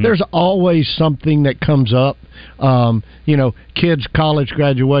 Roughly. Mm-hmm. There's always something that comes up. Kids' college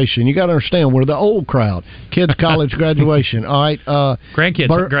graduation. You got to understand, we're the old crowd. Kids' college graduation. All right. Grandkids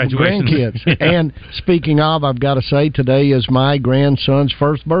graduation. Grandkids. Yeah. And speaking of, I've got to say, today is my grandson's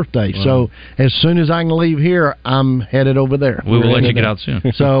first birthday. Wow. So as soon as I can leave here, I'm headed over there. We will let you get out soon.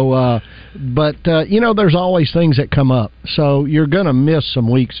 So, there's always things that come up. So you're going to miss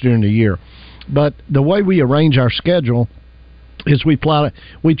some weeks during the year. But the way we arrange our schedule is we try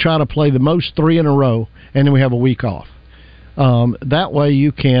to play the most 3 in a row, and then we have a week off. That way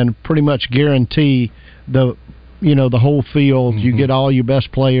you can pretty much guarantee the whole field. Mm-hmm. You get all your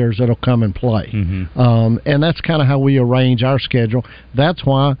best players that'll come and play. Mm-hmm. And that's kind of how we arrange our schedule. That's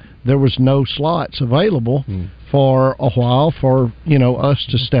why there was no slots available for a while for us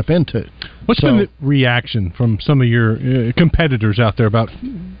to step into. What's been the reaction from some of your competitors out there about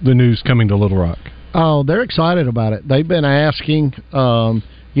the news coming to Little Rock? Oh, they're excited about it. They've been asking,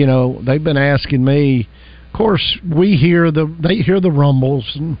 they've been asking me. Of course, they hear the rumbles,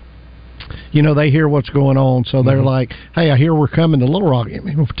 and they hear what's going on. So they're like, "Hey, I hear we're coming to Little Rock.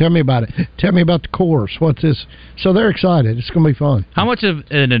 Tell me about it. Tell me about the course. What's this?" So they're excited. It's going to be fun. How much of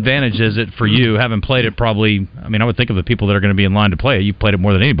an advantage is it for you, having played it? Probably. I mean, I would think of the people that are going to be in line to play it. You've played it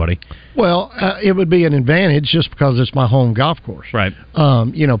more than anybody. Well, it would be an advantage just because it's my home golf course, right?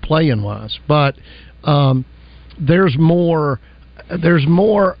 Playing wise, but there's more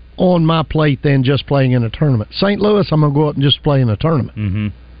on my plate than just playing in a tournament. St. Louis, I'm going to go up and just play in a tournament. Mm-hmm.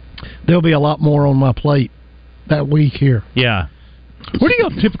 There'll be a lot more on my plate that week here. Yeah. Where do you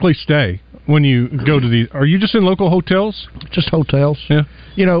typically stay when you go to these? Are you just in local hotels? Just hotels. Yeah.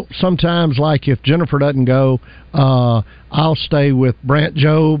 Sometimes, like if Jennifer doesn't go, I'll stay with Brant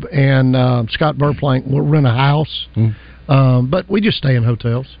Jobe and Scott Verplank. We'll rent a house. But we just stay in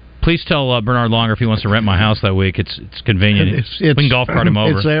hotels. Please tell Bernard Longer if he wants to rent my house that week. It's convenient. We can golf cart him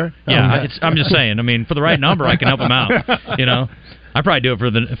over. It's there? Yeah, I'm just saying. I mean, for the right number, I can help him out. I'd probably do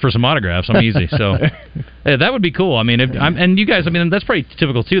it for some autographs. I'm easy. So that would be cool. I mean, and you guys, I mean, that's pretty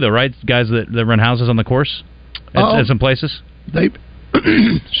typical too, though, right? Guys that rent houses on the course at some places?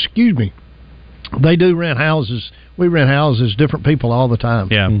 Excuse me. They do rent houses. We rent houses, different people all the time.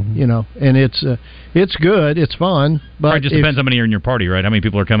 Yeah. And it's good. It's fun. But it just depends how many are in your party, right? How many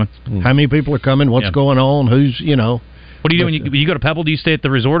people are coming? How many people are coming? What's going on? Who's, What do you do when you go to Pebble? Do you stay at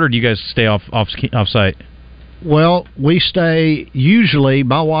the resort or do you guys stay off site? Well, we stay, usually,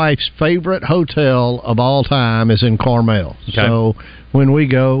 my wife's favorite hotel of all time is in Carmel. Okay. So when we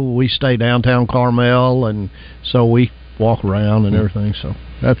go, we stay downtown Carmel, and so we walk around and everything. So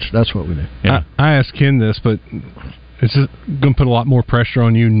that's what we do. Yeah. I asked Ken this, but is it going to put a lot more pressure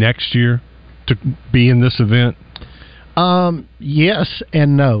on you next year to be in this event? Yes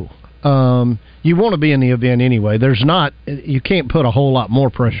and no. you want to be in the event anyway. You can't put a whole lot more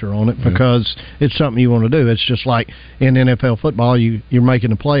pressure on it because it's something you want to do. It's just like in NFL football, you're making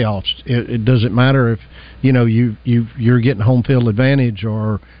the playoffs. It doesn't matter if you're getting home field advantage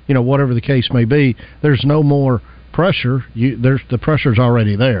or whatever the case may be. There's no more pressure. The pressure's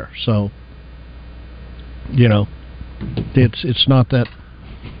already there. So it's not that.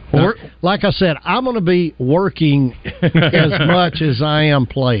 Like I said, I'm going to be working as much as I am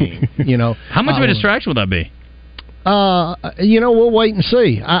playing. How much of a distraction would that be? We'll wait and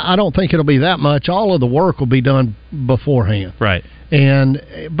see. I don't think it'll be that much. All of the work will be done beforehand. Right.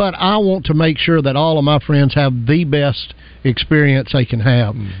 But I want to make sure that all of my friends have the best experience they can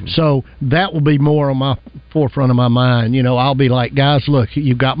have. Mm-hmm. So that will be more on my forefront of my mind. I'll be like, guys, look,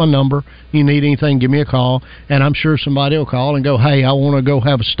 you've got my number. You need anything, give me a call. And I'm sure somebody will call and go, hey, I want to go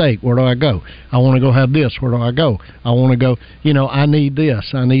have a steak. Where do I go? I want to go have this. Where do I go? I want to go, I need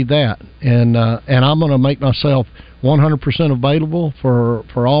this. I need that. And I'm going to make myself 100% available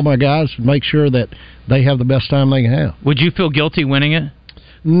for all my guys to make sure that they have the best time they can have. Would you feel guilty winning it?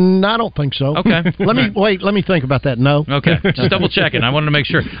 I don't think so. Okay. Let me think about that. No. Okay. Just double checking. I wanted to make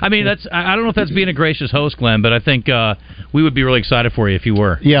sure. I mean, I don't know if that's being a gracious host, Glenn, but I think we would be really excited for you if you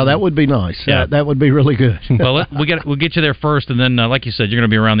were. Yeah, that would be nice. Yeah. That would be really good. Well, we'll get you there first, and then, like you said, you're going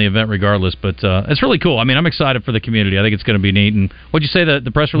to be around the event regardless. But it's really cool. I mean, I'm excited for the community. I think it's going to be neat. And what'd you say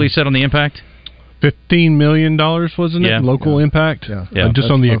the press release said on the impact? $15 million, wasn't it? Yeah. Local impact? Yeah. Just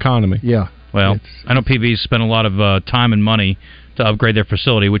on the economy. Yeah. Well, I know PV's spent a lot of time and money to upgrade their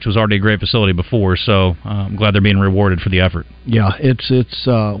facility, which was already a great facility before. So I'm glad they're being rewarded for the effort. Yeah,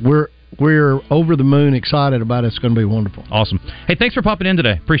 we're over the moon excited about it. It's going to be wonderful. Awesome. Hey, thanks for popping in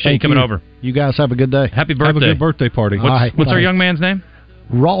today. Appreciate you coming over. You guys have a good day. Happy birthday. Have a good birthday party. What's our young man's name?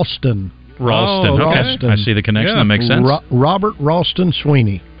 Ralston. Ralston. Oh, okay. Ralston. I see the connection. That makes sense. Robert Ralston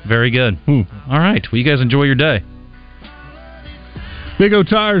Sweeney. Very good. All right. Well, you guys enjoy your day. Big O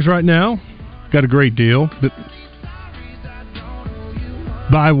Tires right now. Got a great deal.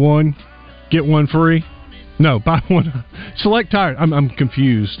 Buy one, get one free. No, buy one. Select tires. I'm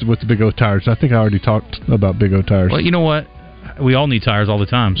confused with the Big O Tires. I think I already talked about Big O Tires. Well, you know what? We all need tires all the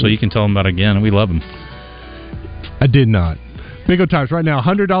time, so you can tell them about it again, and we love them. I did not. Big O Tires right now,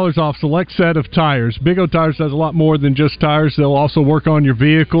 $100 off select set of tires. Big O Tires does a lot more than just tires. They'll also work on your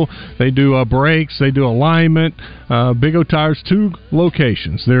vehicle. They do brakes. They do alignment. Big O Tires, 2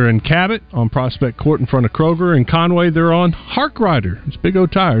 locations. They're in Cabot on Prospect Court in front of Kroger. In Conway, they're on Harkrider. It's Big O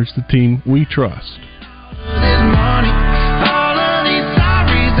Tires, the team we trust.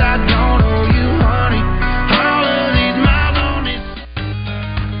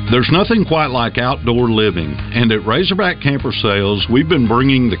 There's nothing quite like outdoor living, and at Razorback Camper Sales, we've been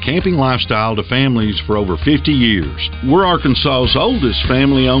bringing the camping lifestyle to families for over 50 years. We're Arkansas's oldest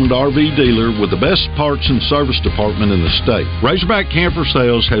family-owned RV dealer with the best parts and service department in the state. Razorback Camper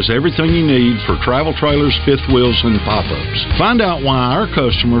Sales has everything you need for travel trailers, fifth wheels, and pop-ups. Find out why our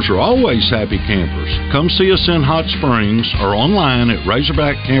customers are always happy campers. Come see us in Hot Springs or online at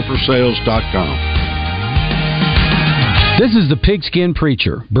RazorbackCamperSales.com. This is the Pigskin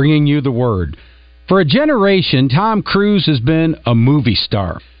Preacher, bringing you the word. For a generation, Tom Cruise has been a movie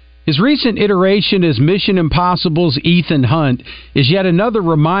star. His recent iteration as Mission Impossible's Ethan Hunt is yet another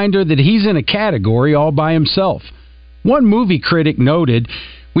reminder that he's in a category all by himself. One movie critic noted,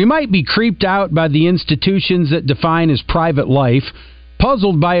 "We might be creeped out by the institutions that define his private life,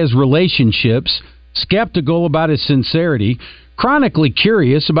 puzzled by his relationships, skeptical about his sincerity, chronically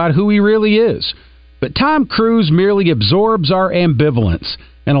curious about who he really is. But Tom Cruise merely absorbs our ambivalence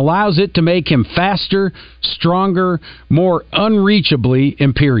and allows it to make him faster, stronger, more unreachably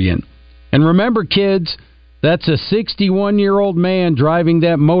Empyrean. And remember, kids, that's a 61-year-old man driving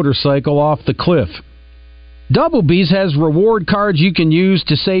that motorcycle off the cliff." Doublebees has reward cards you can use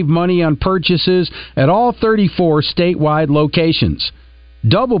to save money on purchases at all 34 statewide locations.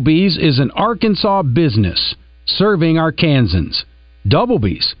 Doublebees is an Arkansas business serving Arkansans.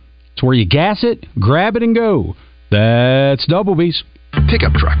 Doublebees. It's where you gas it, grab it, and go. That's Doublebees.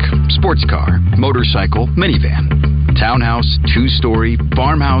 Pickup truck, sports car, motorcycle, minivan, townhouse, 2-story,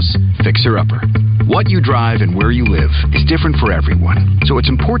 farmhouse, fixer-upper. What you drive and where you live is different for everyone, so it's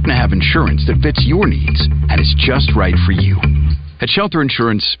important to have insurance that fits your needs and is just right for you. At Shelter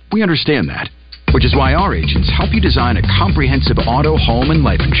Insurance, we understand that, which is why our agents help you design a comprehensive auto, home, and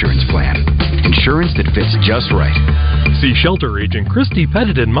life insurance plan. Insurance that fits just right. See Shelter Agent Christy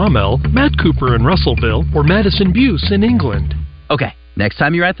Pettit in Maumelle, Matt Cooper in Russellville, or Madison Buse in England. Okay, next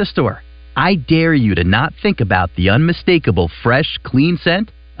time you're at the store, I dare you to not think about the unmistakable fresh, clean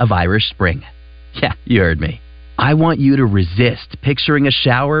scent of Irish Spring. Yeah, you heard me. I want you to resist picturing a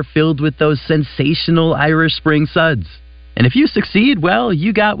shower filled with those sensational Irish Spring suds. And if you succeed, well,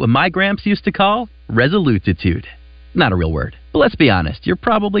 you got what my gramps used to call resolutitude. Not a real word, but let's be honest, you're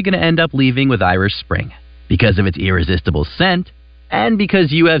probably going to end up leaving with Irish Spring because of its irresistible scent and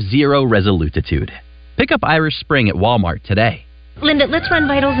because you have zero resolutitude. Pick up Irish Spring at Walmart today. Linda, let's run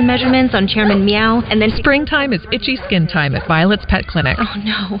vitals and measurements on Chairman Meow, and then... Springtime is itchy skin time at Violet's Pet Clinic. Oh,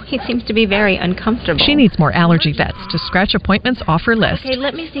 no. He seems to be very uncomfortable. She needs more allergy vets to scratch appointments off her list. Okay,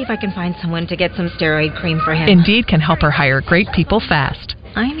 let me see if I can find someone to get some steroid cream for him. Indeed can help her hire great people fast.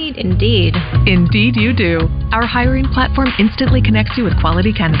 I need Indeed. Indeed you do. Our hiring platform instantly connects you with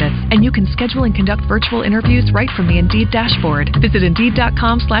quality candidates, and you can schedule and conduct virtual interviews right from the Indeed dashboard. Visit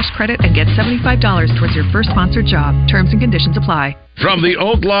Indeed.com/credit and get $75 towards your first sponsored job. Terms and conditions apply. From the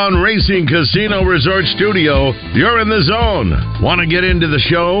Oaklawn Racing Casino Resort Studio, you're in the zone. Want to get into the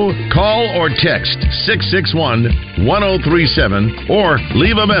show? Call or text 661-1037 or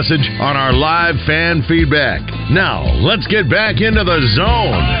leave a message on our live fan feedback. Now, let's get back into the zone.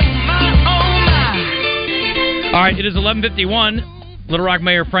 All right, it is 11:51. Little Rock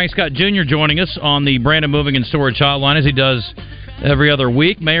Mayor Frank Scott Jr. joining us on the Brandon Moving and Storage Hotline as he does every other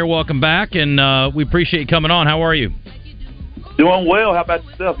week. Mayor, welcome back, and we appreciate you coming on. How are you? Doing well. How about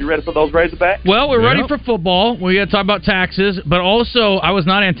yourself? You ready for those Razorbacks? Well, we're ready for football. We got to talk about taxes, but also I was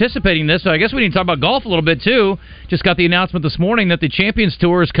not anticipating this, so I guess we need to talk about golf a little bit too. Just got the announcement this morning that the Champions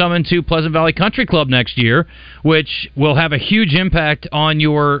Tour is coming to Pleasant Valley Country Club next year, which will have a huge impact on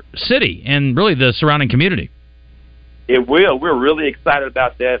your city and really the surrounding community. It will. We're really excited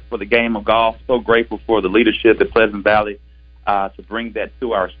about that for the game of golf. So grateful for the leadership at Pleasant Valley to bring that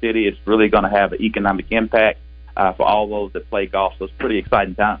to our city. It's really going to have an economic impact for all those that play golf. So it's pretty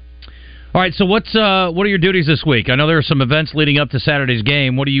exciting time. All right. So what are your duties this week? I know there are some events leading up to Saturday's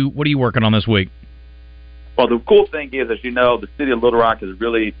game. What are you working on this week? Well, the cool thing is, as you know, the city of Little Rock has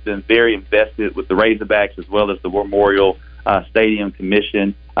really been very invested with the Razorbacks as well as the War Memorial Stadium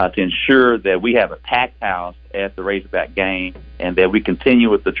Commission to ensure that we have a packed house at the Razorback game and that we continue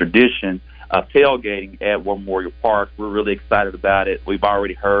with the tradition of tailgating at War Memorial Park. We're really excited about it. We've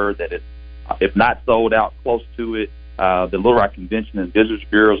already heard that it's, if not sold out, close to it. The Little Rock Convention and Visitors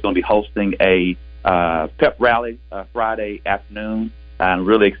Bureau is going to be hosting a pep rally Friday afternoon. And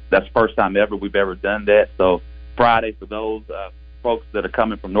really, that's the first time ever we've ever done that. So Friday, for those folks that are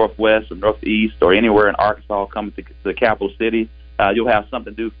coming from Northwest or Northeast or anywhere in Arkansas coming to the capital city, you'll have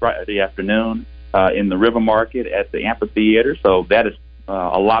something to do Friday afternoon in the River Market at the amphitheater. So that is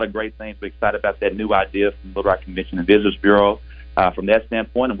a lot of great things. We're excited about that new idea from Little Rock Convention and Visitors Bureau from that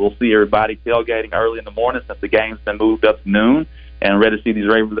standpoint. And we'll see everybody tailgating early in the morning since the game's been moved up to noon and ready to see these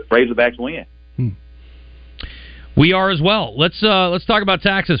Razorbacks win. We are as well. Let's talk about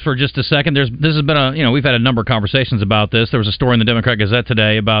taxes for just a second. This has been we've had a number of conversations about this. There was a story in the Democrat Gazette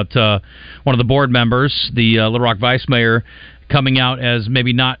today about one of the board members, the Little Rock vice mayor, coming out as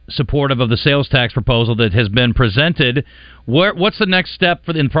maybe not supportive of the sales tax proposal that has been presented. What's the next step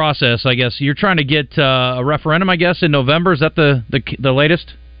in the process? I guess you're trying to get a referendum, I guess, in November. Is that the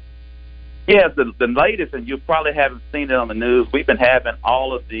latest? Yeah, the latest, and you probably haven't seen it on the news. We've been having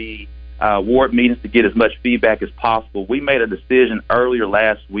all of the ward meetings to get as much feedback as possible. We made a decision earlier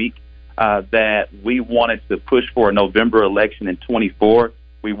last week that we wanted to push for a November election in 24.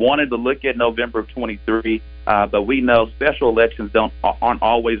 We wanted to look at November of 23, but we know special elections aren't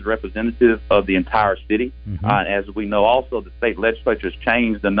always representative of the entire city. As we know, also the state legislature has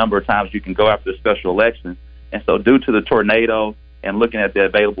changed the number of times you can go after a special election. And so due to the tornado and looking at the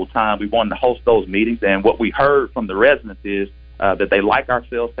available time, we wanted to host those meetings. And what we heard from the residents is that they like our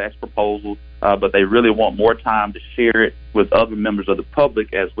sales tax proposal, but they really want more time to share it with other members of the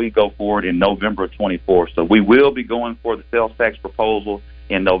public as we go forward in November of 24. So we will be going for the sales tax proposal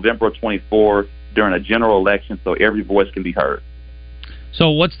in November of 24 during a general election, so every voice can be heard.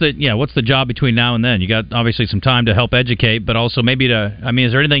 So what's the job between now and then? You got obviously some time to help educate, but also maybe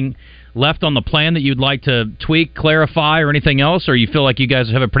is there anything left on the plan that you'd like to tweak, clarify, or anything else, or you feel like you guys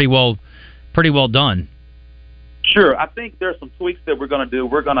have it pretty well done? Sure. I think there's some tweaks that we're going to do.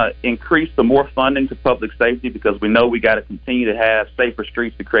 We're going to increase some more funding to public safety because we know we got to continue to have safer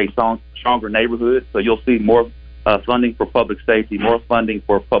streets to create stronger neighborhoods. So you'll see more funding for public safety, more funding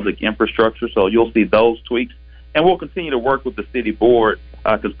for public infrastructure. So you'll see those tweaks. And we'll continue to work with the city board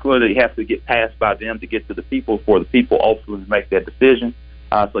because clearly it has to get passed by them to get to the people for the people ultimately make that decision.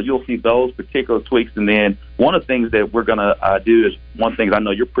 So you'll see those particular tweaks. And then one of the things that we're going to do is one thing I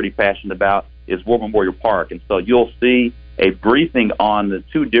know you're pretty passionate about is War Memorial Park. And so you'll see a briefing on the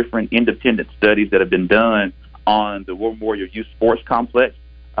two different independent studies that have been done on the War Memorial Youth Sports Complex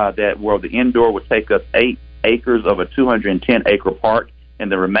where the indoor would take us 8 acres of a 210-acre park,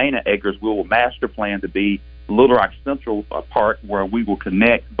 and the remaining acres we will master plan to be Little Rock Central Park, where we will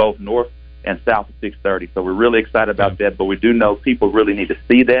connect both north and south of 630. So we're really excited about that, but we do know people really need to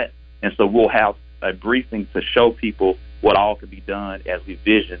see that, and so we'll have a briefing to show people what all can be done as we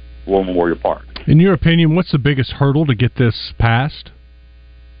vision War Memorial Park. In your opinion, what's the biggest hurdle to get this passed?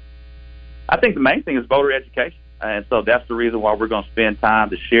 I think the main thing is voter education, and so that's the reason why we're going to spend time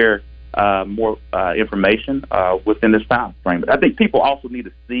to share more information within this time frame. But I think people also need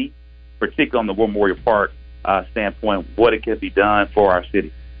to see, particularly on the War Memorial Park standpoint, what it can be done for our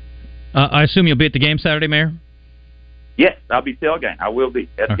city. I assume you'll be at the game Saturday, Mayor? Yes, I'll be tailgating. I will be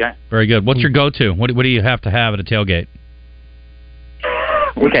at the game. Very good. What's your go-to? What do you have to have at a tailgate?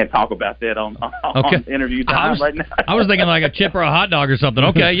 We can't talk about that on interview time right now. I was thinking like a chip or a hot dog or something.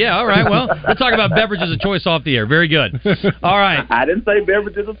 Okay, yeah, all right. Well, we'll talk about beverages of choice off the air. Very good. All right. I didn't say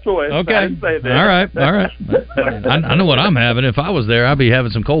beverages of choice. Okay. I didn't say that. All right. I know what I'm having. If I was there, I'd be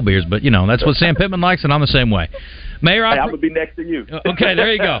having some cold beers. But, that's what Sam Pittman likes, and I'm the same way. Mayor, I'm going to be next to you. Okay,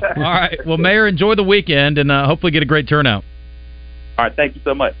 there you go. All right. Well, Mayor, enjoy the weekend, and hopefully get a great turnout. All right. Thank you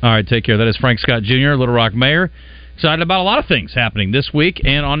so much. All right. Take care. That is Frank Scott Jr., Little Rock Mayor. Excited about a lot of things happening this week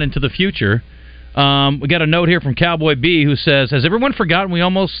and on into the future. We got a note here from Cowboy B who says, has everyone forgotten we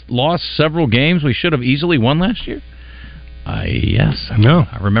almost lost several games we should have easily won last year? Yes. No.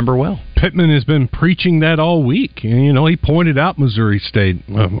 I remember well. Pittman has been preaching that all week. And, he pointed out Missouri State,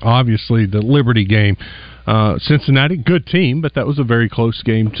 obviously the Liberty game. Cincinnati, good team, but that was a very close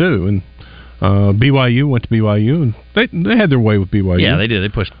game, too. And BYU went to BYU, and they had their way with BYU. Yeah, they did. They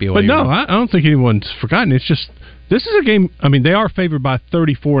pushed BYU. But no, I don't think anyone's forgotten. It's just, this is a game, they are favored by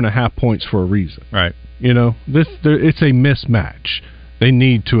 34.5 points for a reason. Right. It's a mismatch. They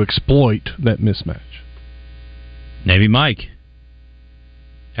need to exploit that mismatch. Navy Mike.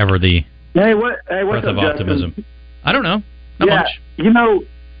 Ever the what's breath of up, optimism. Justin? I don't know. Not much.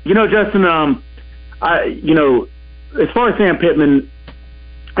 Justin, as far as Sam Pittman,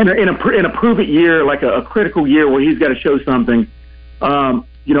 in a prove-it year, like a critical year where he's got to show something, I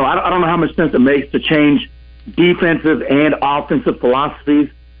don't know how much sense it makes to change defensive and offensive philosophies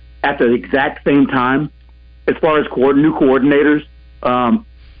at the exact same time as far as new coordinators. So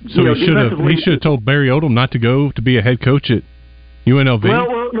he should have told Barry Odom not to go to be a head coach at UNLV.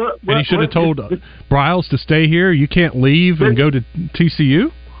 And he should have told Briles to stay here. You can't leave and go to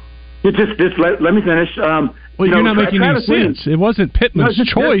TCU. Just let me finish. You're not making any sense. It wasn't Pittman's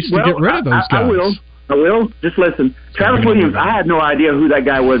choice to get rid of those guys. I will. Just listen. Travis Williams, I had no idea who that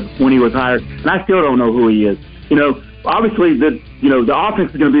guy was when he was hired, and I still don't know who he is. Obviously the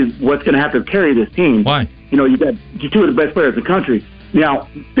offense is going to be what's going to have to carry this team. Why? You got two of the best players in the country. Now,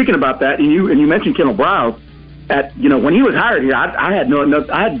 speaking about that, and you mentioned Kendall Briles. When he was hired here, I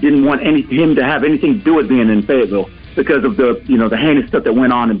didn't want him to have anything to do with being in Fayetteville because of the heinous stuff that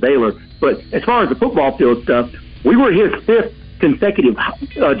went on in Baylor. But as far as the football field stuff, we were his fifth consecutive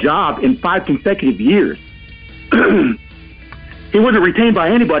job in 5 consecutive years. He wasn't retained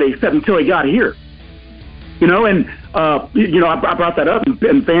by anybody except until he got here. I brought that up,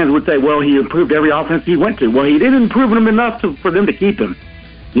 and fans would say, well, he improved every offense he went to. Well, he didn't improve them enough for them to keep him.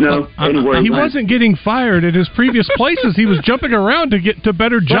 He wasn't getting fired at his previous places. He was jumping around to get to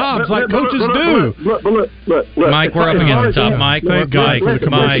better jobs like coaches do. Look, Mike, we're up against the top. Mike,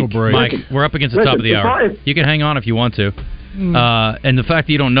 we're up against the top of the hour. You can hang on if you want to. And the fact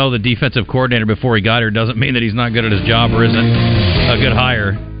that you don't know the defensive coordinator before he got here doesn't mean that he's not good at his job or isn't a good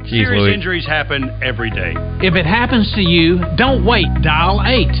hire. Jeez, Serious Louis. Injuries happen every day. If it happens to you, don't wait. Dial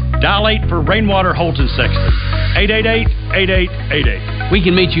 8. Dial 8 for Rainwater Holton Sexton. 888-8888. We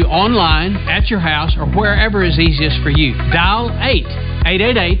can meet you online, at your house, or wherever is easiest for you. Dial 8.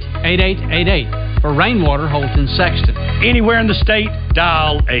 888-8888 for Rainwater Holton Sexton. Anywhere in the state,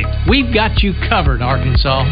 dial 8. We've got you covered, Arkansas.